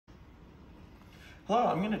Hello,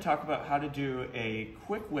 I'm going to talk about how to do a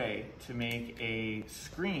quick way to make a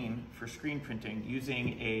screen for screen printing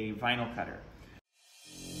using a vinyl cutter.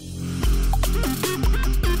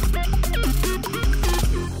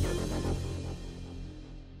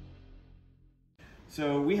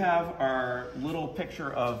 So we have our little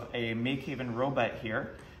picture of a MakeHaven robot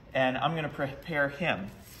here, and I'm going to prepare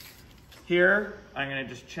him. Here, I'm going to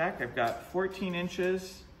just check. I've got 14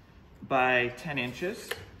 inches by 10 inches.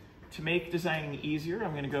 To make designing easier,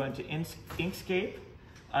 I'm going to go into Inkscape.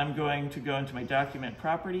 I'm going to go into my document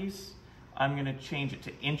properties. I'm going to change it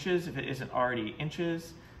to inches if it isn't already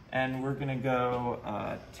inches. And we're going to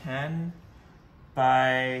go 10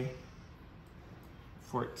 by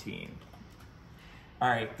 14. All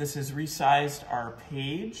right, this has resized our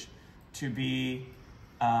page to be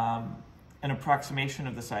an approximation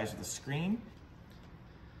of the size of the screen.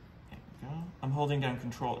 There we go. I'm holding down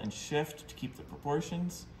Control and Shift to keep the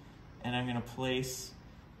proportions. And I'm going to place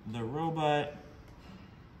the robot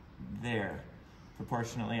there.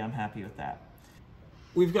 Proportionately, I'm happy with that.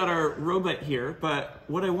 We've got our robot here, but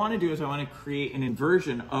what I want to do is I want to create an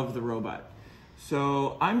inversion of the robot.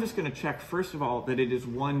 So I'm just going to check, first of all, that it is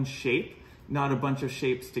one shape, not a bunch of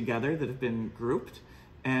shapes together that have been grouped.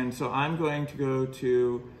 And so I'm going to go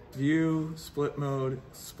to View, Split Mode,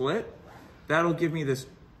 Split. That'll give me this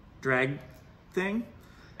drag thing.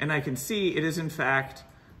 And I can see it is, in fact,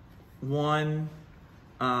 one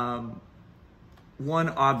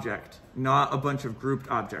object, not a bunch of grouped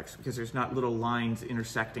objects, because there's not little lines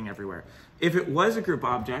intersecting everywhere. If it was a group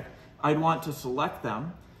object, I'd want to select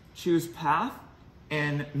them, choose Path,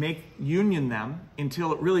 and union them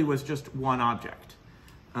until it really was just one object.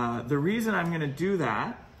 The reason I'm going to do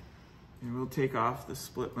that, and we'll take off the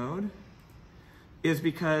split mode, is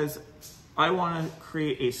because I want to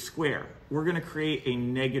create a square. We're going to create a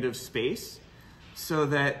negative space so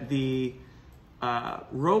that the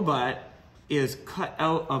robot is cut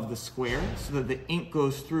out of the square so that the ink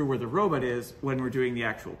goes through where the robot is when we're doing the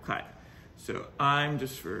actual cut. So I'm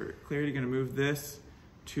just, for clarity, going to move this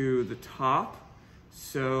to the top.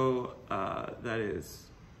 So that is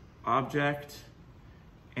Object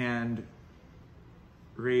and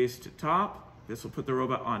raise to top. This will put the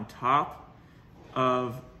robot on top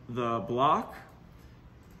of the block.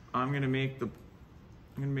 I'm going to make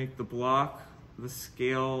the block the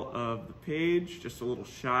scale of the page, just a little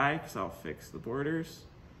shy, because I'll fix the borders.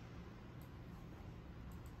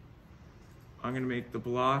 I'm going to make the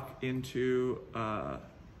block into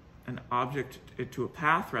an object, into a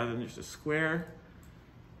path rather than just a square.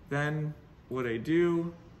 Then what I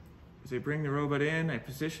do is I bring the robot in, I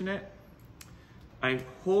position it, I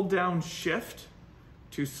hold down Shift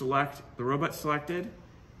to select the robot selected.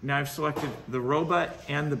 Now I've selected the robot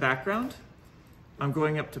and the background. I'm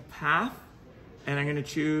going up to Path, and I'm going to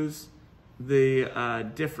choose the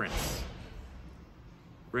difference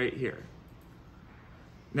right here.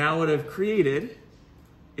 Now what I've created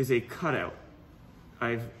is a cutout.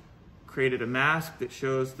 I've created a mask that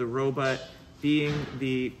shows the robot being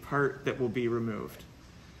the part that will be removed.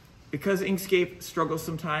 Because Inkscape struggles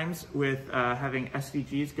sometimes with having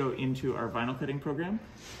SVGs go into our vinyl cutting program,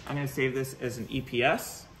 I'm going to save this as an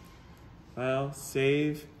EPS. File,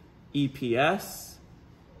 save, EPS.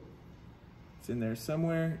 It's in there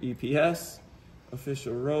somewhere. EPS,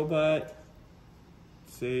 official robot,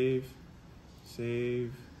 save,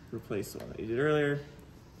 replace the one that you did earlier.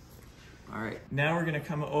 All right, now we're going to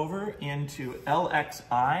come over into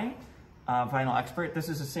LXI Vinyl Expert. This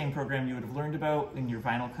is the same program you would have learned about in your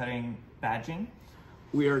vinyl cutting badging.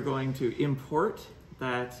 We are going to import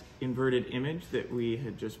that inverted image that we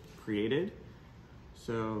had just created.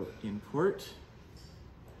 So import.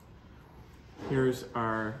 Here's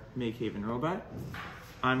our MakeHaven robot.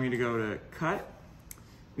 I'm going to go to Cut.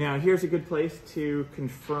 Now here's a good place to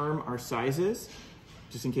confirm our sizes,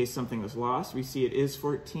 just in case something was lost. We see it is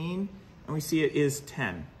 14, and we see it is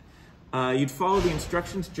 10. You'd follow the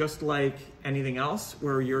instructions just like anything else,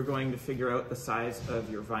 where you're going to figure out the size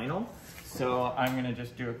of your vinyl. So I'm going to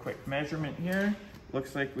just do a quick measurement here.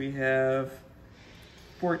 Looks like we have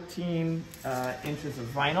 14 inches of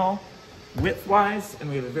vinyl width-wise, and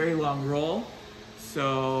we have a very long roll.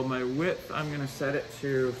 So my width, I'm going to set it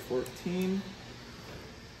to 14,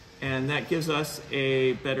 and that gives us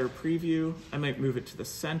a better preview. I might move it to the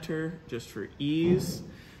center just for ease,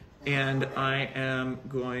 and I am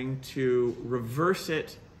going to reverse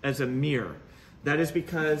it as a mirror. That is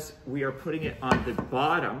because we are putting it on the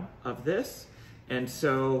bottom of this, and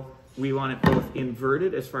so we want it both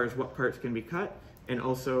inverted as far as what parts can be cut, and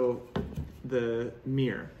also the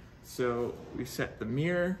mirror. So we set the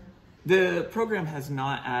mirror. The program has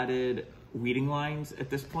not added weeding lines at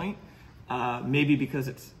this point. maybe because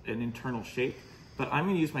it's an internal shape, but I'm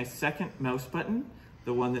gonna use my second mouse button,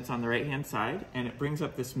 the one that's on the right-hand side, and it brings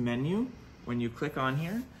up this menu when you click on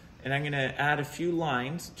here, and I'm gonna add a few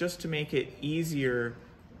lines just to make it easier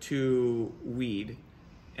to weed.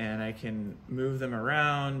 And I can move them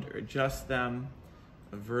around or adjust them,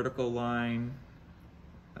 a vertical line.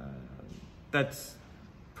 That's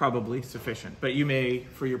probably sufficient, but you may,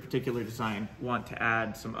 for your particular design, want to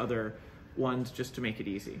add some other ones just to make it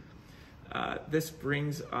easy. This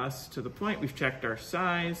brings us to the point, we've checked our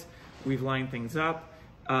size, we've lined things up.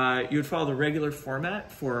 You would follow the regular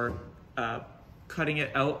format for cutting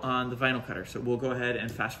it out on the vinyl cutter. So we'll go ahead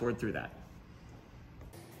and fast forward through that.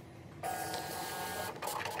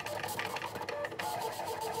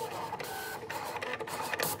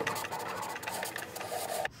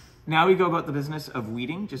 Now we go about the business of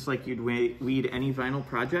weeding, just like you'd weed any vinyl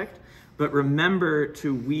project, but remember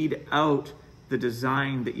to weed out the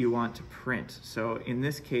design that you want to print. So in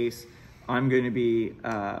this case, I'm going to be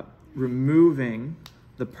removing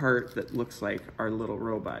the part that looks like our little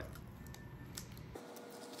robot.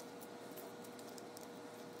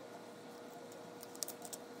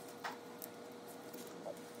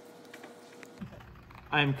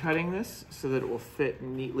 I'm cutting this so that it will fit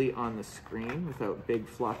neatly on the screen without big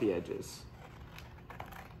floppy edges.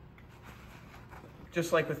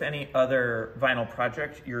 Just like with any other vinyl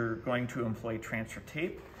project, you're going to employ transfer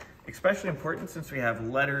tape. Especially important since we have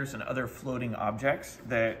letters and other floating objects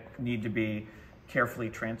that need to be carefully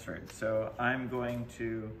transferred. So I'm going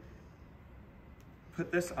to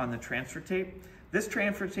put this on the transfer tape. This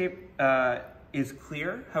transfer tape is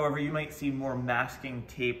clear. However, you might see more masking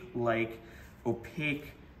tape like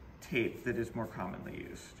opaque tape that is more commonly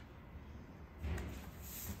used.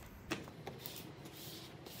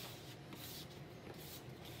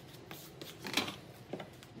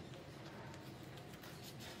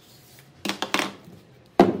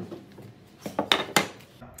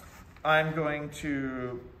 I'm going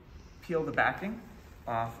to peel the backing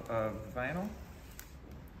off of the vinyl.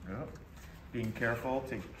 Oh, being careful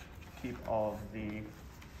to keep all of the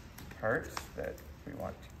parts that we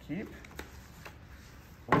want to keep.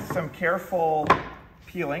 With some careful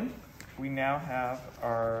peeling, we now have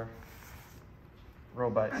our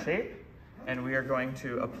robot shape, and we are going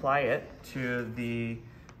to apply it to the,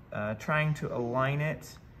 trying to align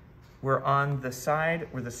it. We're on the side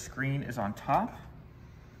where the screen is on top,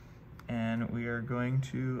 and we are going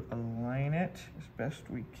to align it as best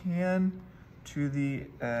we can to the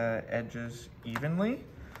edges evenly.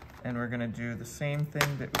 And we're gonna do the same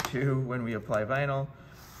thing that we do when we apply vinyl,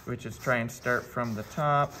 which is try and start from the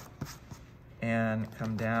top and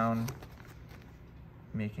come down,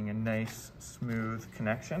 making a nice smooth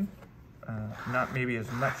connection. Not maybe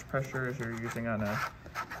as much pressure as you're using on a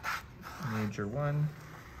major one.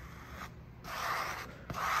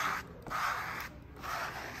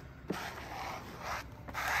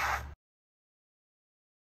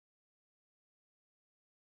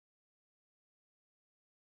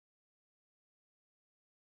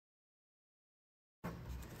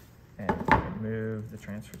 And remove the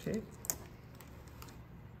transfer tape.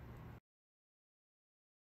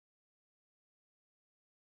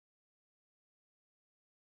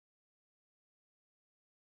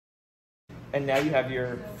 And now you have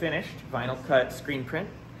your finished vinyl cut screen print.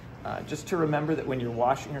 Just to remember that when you're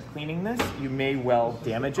washing or cleaning this, you may well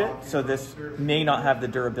damage it. So this may not have the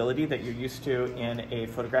durability that you're used to in a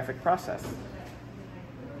photographic process.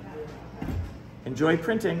 Enjoy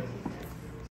printing.